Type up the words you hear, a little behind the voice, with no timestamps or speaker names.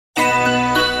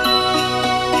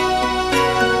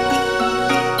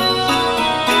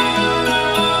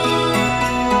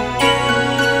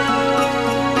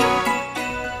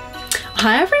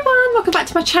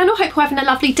my channel. Hope you're having a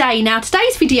lovely day. Now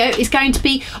today's video is going to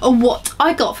be on what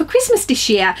I got for Christmas this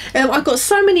year. I've got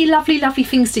so many lovely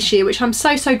things this year, which I'm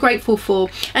so grateful for,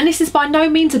 and this is by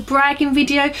no means a bragging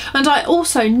video, and I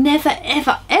also never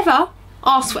ever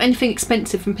ask for anything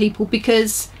expensive from people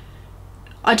because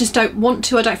I just don't want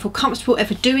to. I don't feel comfortable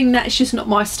ever doing that. It's just not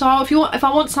my style. If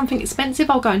I want something expensive,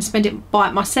 I'll go and spend it, buy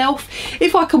it myself.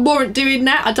 If I can warrant doing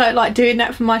that, I don't like doing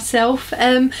that for myself.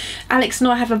 Alex and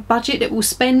I have a budget that we'll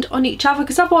spend on each other,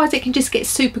 because otherwise it can just get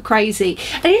super crazy.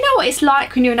 And you know what it's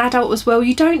like when you're an adult as well?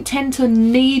 You don't tend to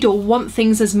need or want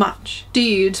things as much, do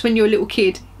you? It's when you're a little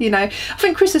kid. You know, I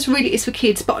think Christmas really is for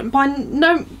kids, but by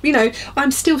no, you know, I'm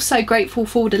still so grateful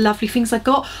for all the lovely things I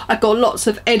got. I got lots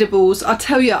of edibles. I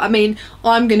tell you, I mean,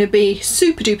 I'm going to be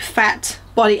super duper fat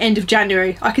by the end of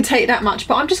January, I can tell you that much.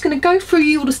 But I'm just going to go through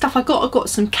you all the stuff I got. I got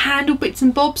some candle bits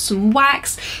and bobs, some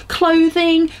wax,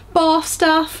 clothing, bath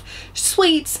stuff,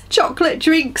 sweets, chocolate,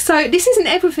 drinks. So this isn't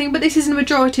everything, but this is the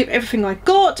majority of everything I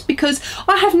got, because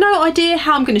I have no idea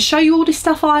how I'm going to show you all this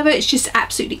stuff either. It's just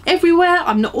absolutely everywhere.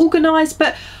 I'm not organised,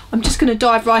 but I'm just going to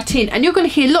dive right in, and you're going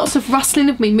to hear lots of rustling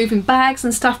of me moving bags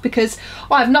and stuff because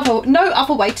I have no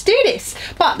other way to do this.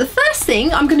 But the first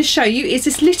thing I'm going to show you is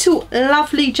this little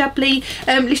lovely jubbly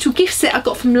little gift set I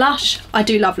got from Lush. I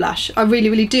do love Lush, I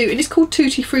really do, and it's called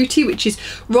Tutti Frutti, which is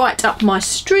right up my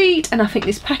street, and I think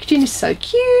this packaging is so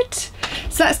cute.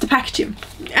 So that's the packaging,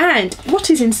 and what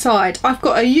is inside? I've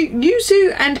got a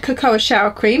yuzu and cocoa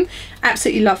shower cream,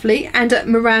 absolutely lovely, and a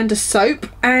Miranda soap.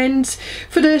 And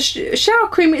for the shower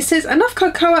cream, it says enough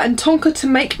cocoa and tonka to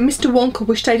make Mr. Wonka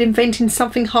wish they'd invented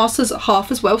something half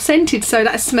as well scented. So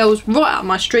that smells right up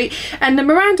my street. And the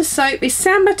Miranda soap is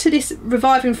samba to this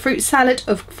reviving fruit salad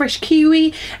of fresh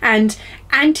kiwi and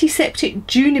antiseptic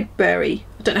juniperberry.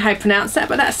 I don't know how to pronounce that,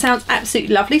 but that sounds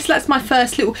absolutely lovely. So that's my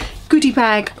first little goodie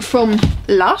bag from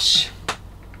Lush.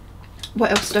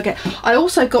 What else did I get? I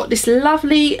also got this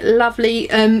lovely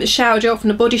shower gel from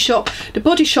the Body Shop. The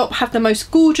Body Shop have the most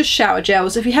gorgeous shower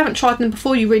gels. If you haven't tried them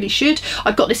before, you really should.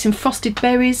 I got this in frosted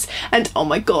berries, and oh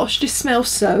my gosh, this smells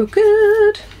so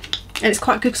good. And it's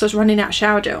quite good because I was running out of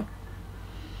shower gel.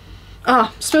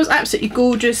 Ah, smells absolutely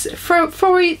gorgeous.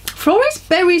 Florist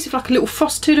berries with like a little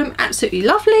frost to them, absolutely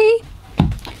lovely.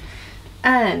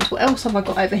 And what else have I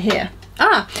got over here?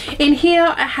 Ah, in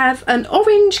here I have an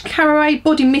orange caraway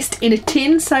body mist in a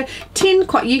tin. So tin,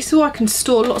 quite useful. I can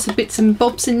store lots of bits and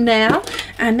bobs in there.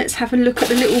 And let's have a look at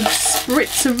the little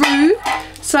spritzeroo.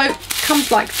 So it comes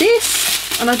like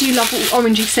this, and I do love all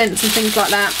orangey scents and things like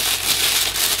that.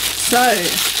 So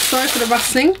sorry for the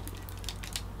rustling.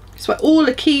 So all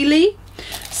a Keely.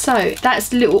 So that's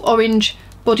the little orange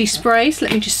body spray. So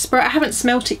let me just spray it. I haven't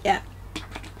smelt it yet.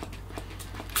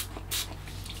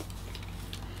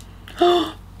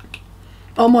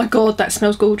 Oh my god, that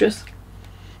smells gorgeous.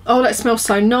 Oh, that smells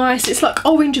so nice. It's like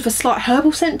orange with a slight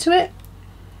herbal scent to it.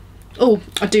 Oh,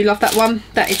 I do love that one.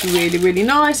 That is really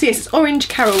nice. Yes, it's orange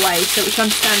caraway, so which I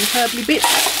understand the herbally bits.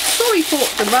 Sorry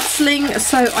for the rustling.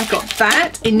 So I got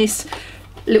that in this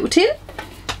little tin.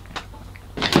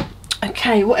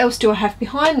 Okay, what else do I have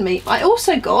behind me? I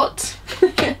also got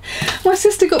my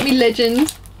sister got me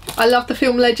Legend. I love the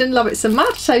film Legend, love it so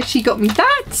much, so she got me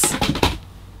that.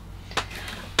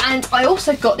 And I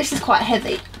also got, this is quite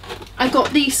heavy, I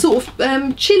got these sort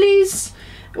of chilies.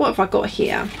 What have I got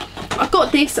here? I've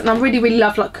got this, and I really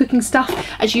love like cooking stuff.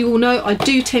 As you all know, I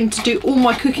do tend to do all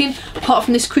my cooking apart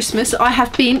from this Christmas. I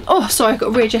have been, oh sorry, I've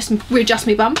got to readjust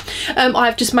my bum.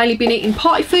 I've just mainly been eating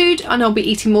party food, and I'll be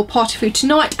eating more party food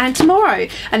tonight and tomorrow,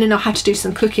 and then I'll have to do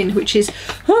some cooking, which is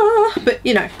but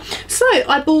you know. So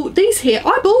I bought these here.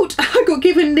 I got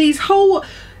given these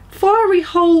fiery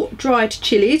whole dried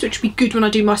chilies, which would be good when I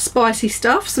do my spicy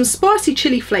stuff, some spicy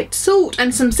chili flaked salt,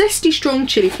 and some zesty strong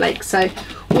chili flakes. So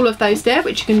all of those there,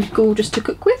 which are going to be gorgeous to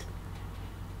cook with.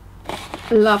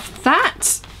 Love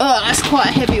that. Oh, that's quite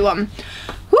a heavy one.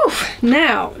 Whew.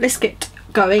 Now let's get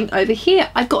going over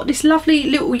here. I got this lovely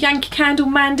little Yankee Candle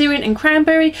mandarin and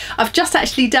cranberry. I've just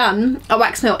actually done a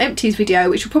wax melt empties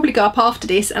video, which will probably go up after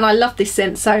this, and I love this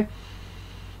scent, so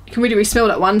you can really smell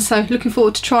that one. So looking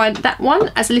forward to trying that one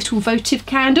as a little votive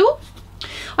candle.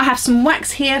 I have some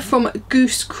wax here from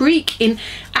Goose Creek in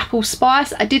apple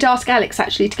spice. I did ask Alex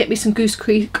actually to get me some Goose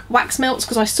Creek wax melts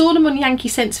because I saw them on Yankee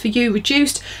Scents For You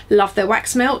reduced. Love their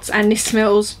wax melts, and this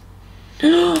smells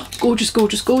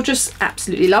gorgeous.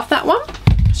 Absolutely love that one.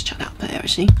 Let's chuck that up there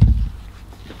actually.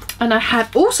 And I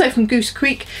have also from Goose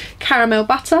Creek caramel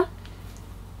butter.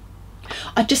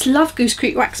 I just love Goose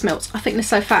Creek wax melts. I think they're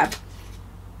so fab.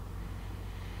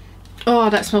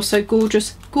 Oh, that smells so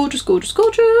gorgeous.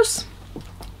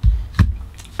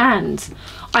 And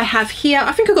I have here,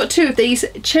 I think I've got 2 of these,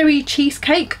 cherry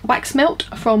cheesecake wax melt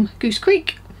from Goose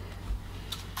Creek.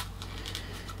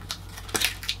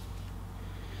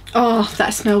 Oh,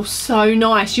 that smells so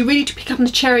nice. You really do pick up on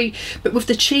the cherry, but with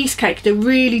the cheesecake, there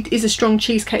really is a strong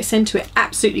cheesecake scent to it.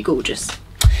 Absolutely gorgeous.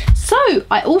 So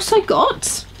I also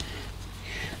got,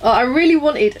 I really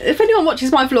wanted, if anyone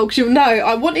watches my vlogs, you'll know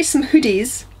I wanted some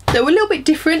hoodies that were a little bit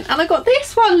different, and I got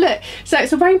this one, look. So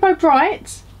it's a Rainbow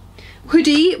Bright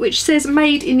hoodie, which says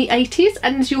made in the 80s,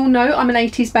 and as you all know, I'm an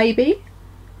 80s baby.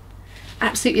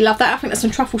 Absolutely love that. I think that's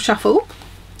some Truffle Shuffle.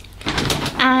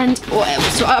 And what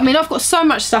else? I mean, I've got so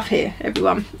much stuff here,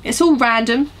 everyone. It's all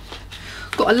random.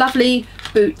 Got a lovely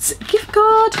Boots gift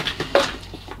card.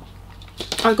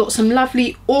 I got some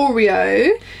lovely Oreo.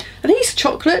 Are these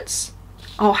chocolates?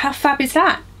 Oh, how fab is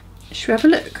that? Should we have a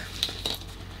look?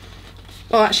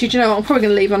 Oh, actually, do you know what? I'm probably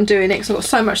going to leave on doing it because I've got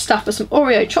so much stuff. But some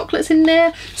Oreo chocolates in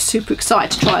there. Super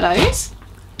excited to try those.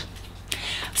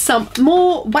 Some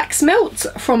more wax melts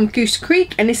from Goose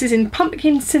Creek, and this is in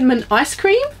pumpkin cinnamon ice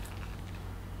cream.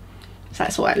 So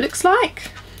that's what it looks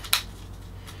like.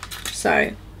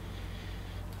 So,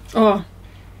 oh,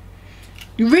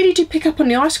 you really do pick up on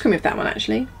the ice cream with that one,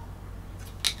 actually.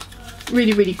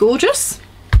 Really, really gorgeous.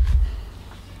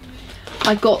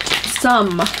 I got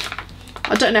some,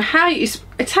 I don't know how you,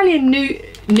 Italian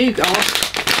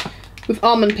nougat with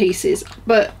almond pieces,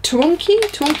 but Toronki,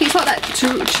 it's like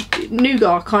that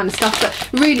nougat kind of stuff,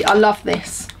 but really I love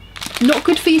this. Not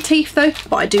good for your teeth though,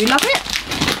 but I do love it.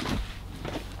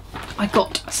 I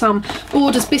got some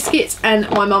Borders biscuits, and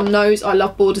my mum knows I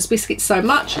love Borders biscuits so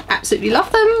much. Absolutely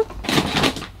love them.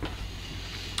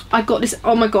 I got this,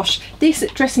 oh my gosh, this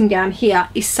dressing gown here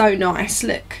is so nice.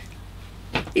 Look,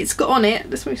 it's got on it,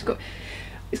 this one's got,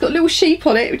 it's got little sheep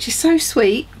on it, which is so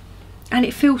sweet, and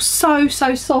it feels so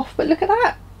soft. But look at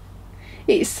that,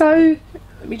 it's so,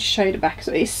 let me just show you the back.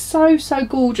 So it's so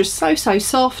gorgeous, so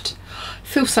soft,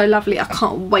 feels so lovely. I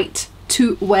can't wait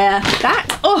to wear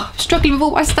that. Oh, struggling with all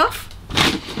my stuff.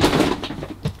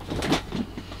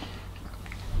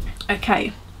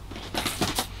 Okay,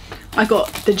 I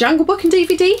got the Jungle Book and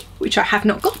DVD, which I have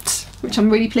not got, which I'm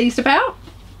really pleased about.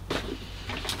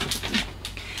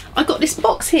 I got this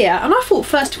box here, and I thought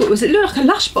first of all it looked like a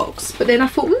Lush box, but then I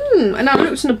thought, and I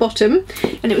looked on the bottom,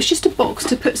 and it was just a box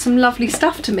to put some lovely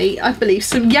stuff to me, I believe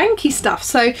some Yankee stuff,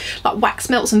 so like wax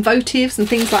melts and votives and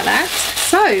things like that.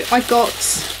 So I got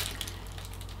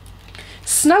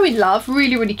Snow in Love,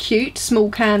 really cute,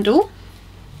 small candle.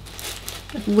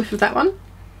 Have a whiff of that one.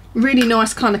 Really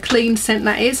nice kind of clean scent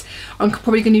that is. I'm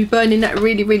probably going to be burning that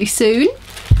really soon.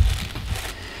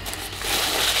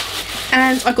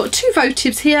 And I got 2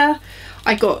 votives here.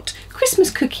 I got Christmas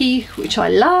Cookie, which I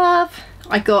love.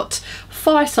 I got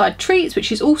Fireside Treats, which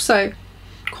is also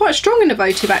quite strong in a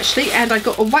votive actually. And I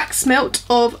got a wax melt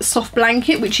of Soft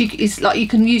Blanket, which is like you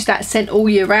can use that scent all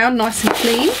year round, nice and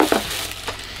clean.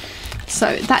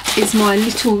 So that is my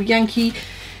little Yankee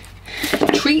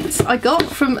treats I got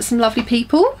from some lovely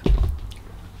people.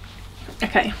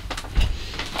 Okay,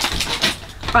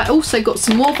 I also got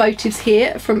some more votives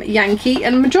here from Yankee,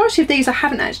 and the majority of these I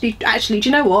haven't actually, do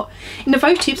you know what, in the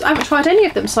votives I haven't tried any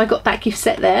of them, so I got that gift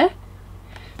set there.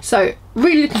 So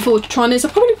really looking forward to trying those.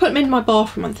 I'll probably put them in my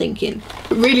bathroom, I'm thinking,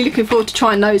 but really looking forward to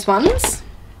trying those ones.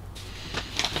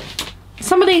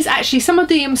 Some of these actually, some of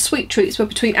the sweet treats were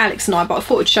between Alex and I, but I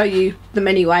thought I'd show you them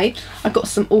anyway. I got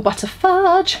some all butter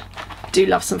fudge. I do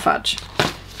love some fudge.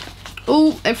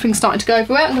 Oh, everything's starting to go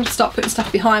everywhere. I'm going to start putting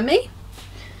stuff behind me.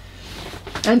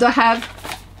 And I have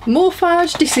more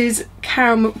fudge. This is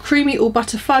caramel creamy all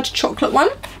butter fudge chocolate one.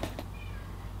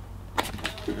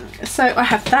 So I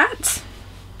have that.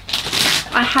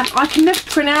 I can never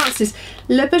pronounce this.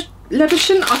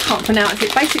 Leberchen, I can't pronounce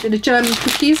it. Basically the German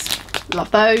cookies.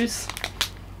 Love those.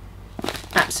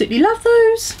 Absolutely love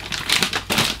those.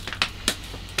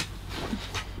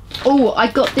 Oh, I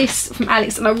got this from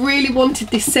Alex, and I really wanted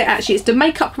this set actually. It's the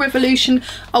Makeup Revolution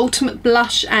Ultimate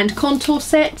Blush and Contour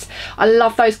Set. I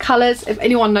love those colours. If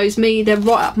anyone knows me, they're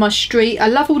right up my street. I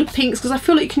love all the pinks because I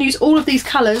feel like you can use all of these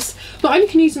colours. Not only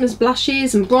can you use them as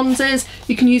blushes and bronzers,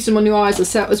 you can use them on your eyes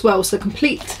as well. So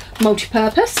complete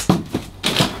multi-purpose.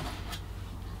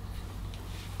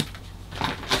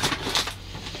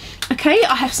 Okay,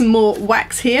 I have some more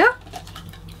wax here.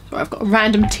 So I've got a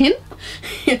random tin.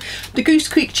 The Goose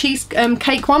Creek cheese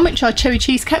cake one, which are cherry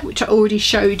cheesecake, which I already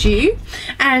showed you.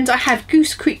 And I have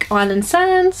Goose Creek Island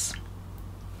Sands.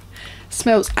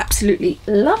 Smells absolutely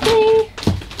lovely.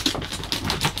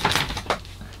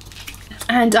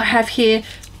 And I have here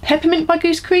Peppermint by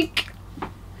Goose Creek.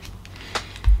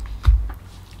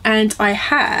 And I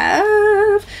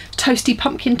have Toasty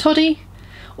Pumpkin Toddy.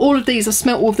 All of these, I've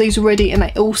smelt all of these already and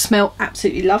they all smell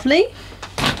absolutely lovely.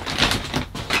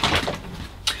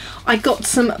 I got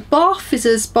some bath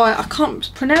fizzers by, I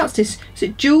can't pronounce this, is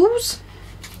it Jules?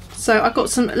 So I got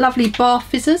some lovely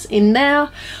bath fizzers in there.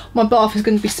 My bath is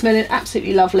going to be smelling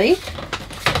absolutely lovely.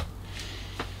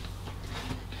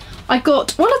 I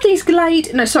got one of these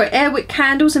Airwick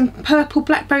candles in purple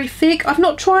blackberry fig. I've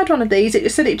not tried one of these. It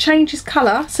said it changes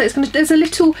colour, so it's there's a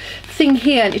little thing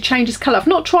here and it changes colour. I've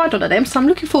not tried one of them, so I'm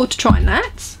looking forward to trying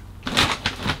that.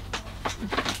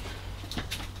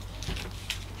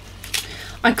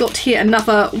 I got here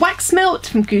another wax melt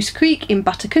from Goose Creek in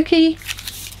butter cookie.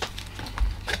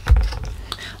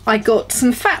 I got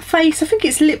some Fat Face, I think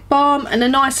it's lip balm, and a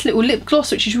nice little lip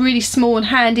gloss, which is really small and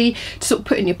handy to sort of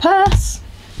put in your purse.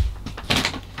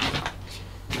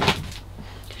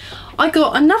 I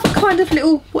got another kind of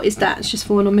little, what is that? It's just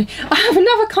fallen on me. I have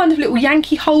another kind of little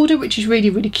Yankee holder, which is really,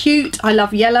 really cute. I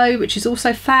love yellow, which is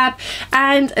also fab.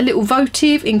 And a little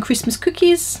votive in Christmas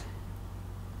cookies.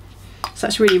 So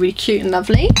that's really, really cute and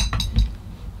lovely.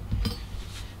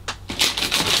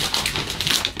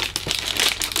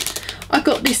 I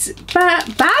got this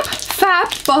fab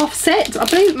bath set. I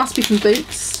believe it must be from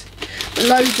Boots.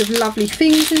 Loads of lovely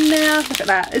things in there. Look at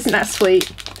that, isn't that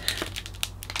sweet?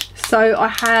 So I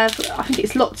think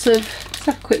it's lots of, let's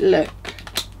have a quick look.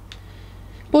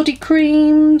 Body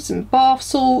creams and bath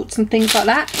salts and things like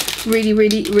that. Really,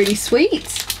 really, really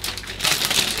sweet.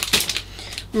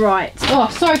 Right, oh,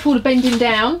 sorry for all the bending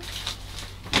down.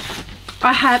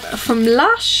 I have from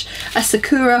Lush a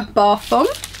Sakura bath bomb.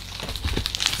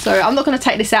 So I'm not going to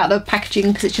take this out of the packaging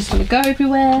because it's just going to go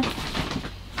everywhere.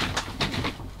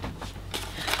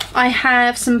 I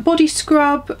have some body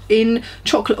scrub in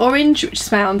chocolate orange, which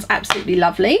smells absolutely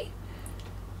lovely.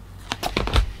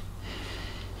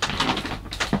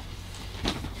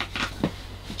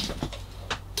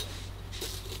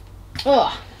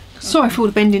 Oh, sorry for all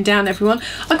the bending down, everyone.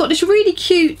 I got this really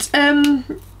cute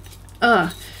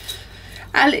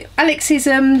Alex's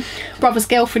brother's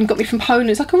girlfriend got me from Poland.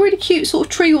 It's like a really cute sort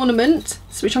of tree ornament,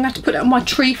 which I'm going to have to put on my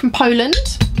tree from Poland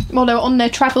while they were on their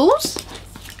travels.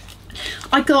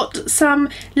 I got some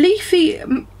Leafy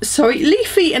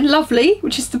and Lovely,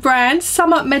 which is the brand,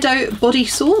 Summer Meadow body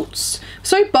salts,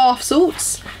 bath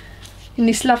salts, in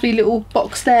this lovely little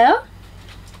box there.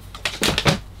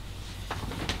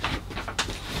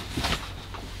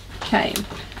 Okay,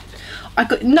 I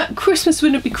got, no, Christmas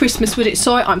wouldn't be Christmas, would it?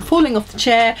 Sorry, I'm falling off the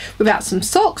chair without some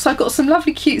socks. I got some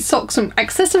lovely cute socks from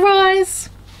Accessorize.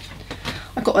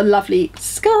 I got a lovely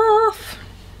scarf.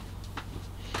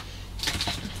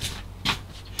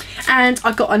 And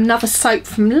I got another soap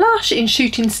from Lush in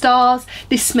Shooting Stars.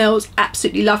 This smells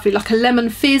absolutely lovely, like a lemon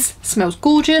fizz. Smells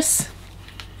gorgeous.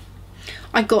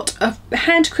 I got a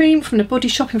hand cream from the Body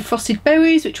Shop in Frosted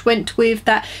Berries, which went with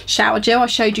that shower gel I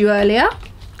showed you earlier.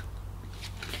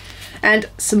 And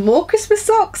some more Christmas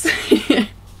socks.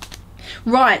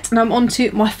 Right, and I'm on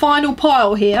to my final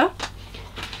pile here.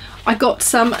 I got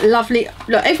some lovely,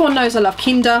 look, everyone knows I love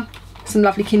Kinder. Some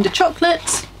lovely Kinder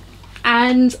chocolate.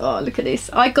 And oh, look at this,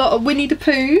 I got a Winnie the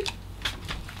Pooh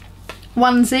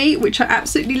onesie, which I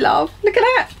absolutely love. Look at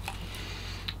that,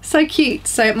 so cute.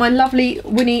 So my lovely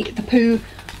Winnie the Pooh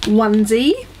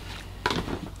onesie.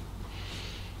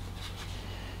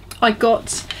 I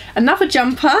got another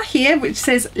jumper here which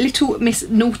says Little Miss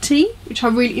Naughty, which I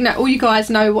really, you know, all you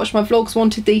guys know, watch my vlogs,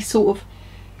 wanted these sort of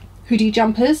hoodie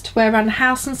jumpers to wear around the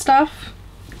house and stuff.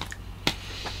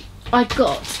 I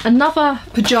got another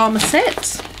pyjama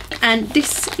set, and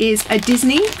this is a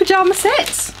Disney pyjama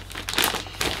set.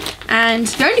 And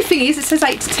the only thing is, it says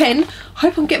 8 to 10. I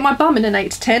hope I can get my bum in an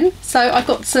 8 to 10. So I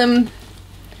got some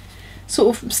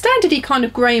sort of standardy kind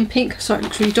of grey and pink, sorry, it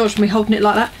looks really dodgy me holding it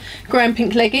like that, grey and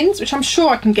pink leggings, which I'm sure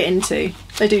I can get into.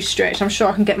 They do stretch, I'm sure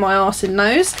I can get my arse in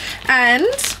those. And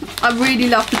I really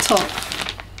love the top.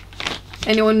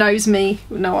 Anyone knows me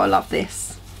will know I love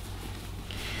this.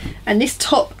 And this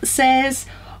top says,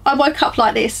 I woke up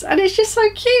like this, and it's just so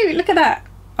cute. Look at that.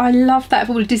 I love that,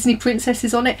 with all the Disney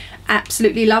princesses on it.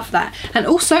 Absolutely love that. And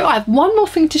also I have one more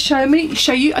thing to show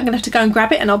you. I'm gonna have to go and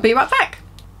grab it and I'll be right back.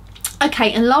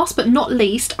 Okay, and last but not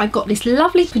least, I got this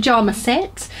lovely pyjama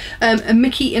set, a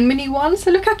Mickey and Minnie one. So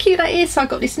look how cute that is. So I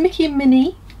got this Mickey and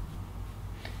Minnie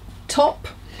top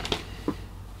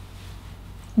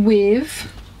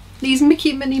with these Mickey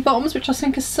and Minnie bottoms, which I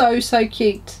think are so, so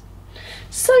cute.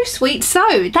 So sweet.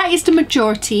 So that is the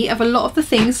majority of a lot of the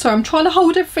things. So I'm trying to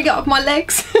hold everything up with my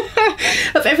legs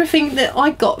of everything that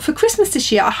I got for Christmas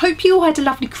this year. I hope you all had a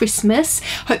lovely Christmas.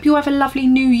 Hope you all have a lovely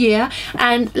new year,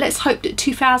 and let's hope that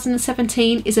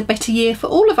 2017 is a better year for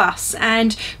all of us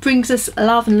and brings us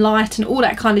love and light and all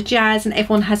that kind of jazz, and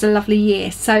everyone has a lovely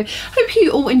year. So hope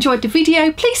you all enjoyed the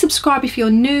video. Please subscribe if you're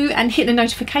new and hit the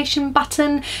notification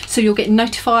button so you'll get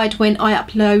notified when I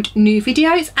upload new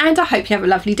videos, and I hope you have a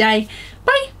lovely day.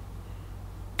 Bye.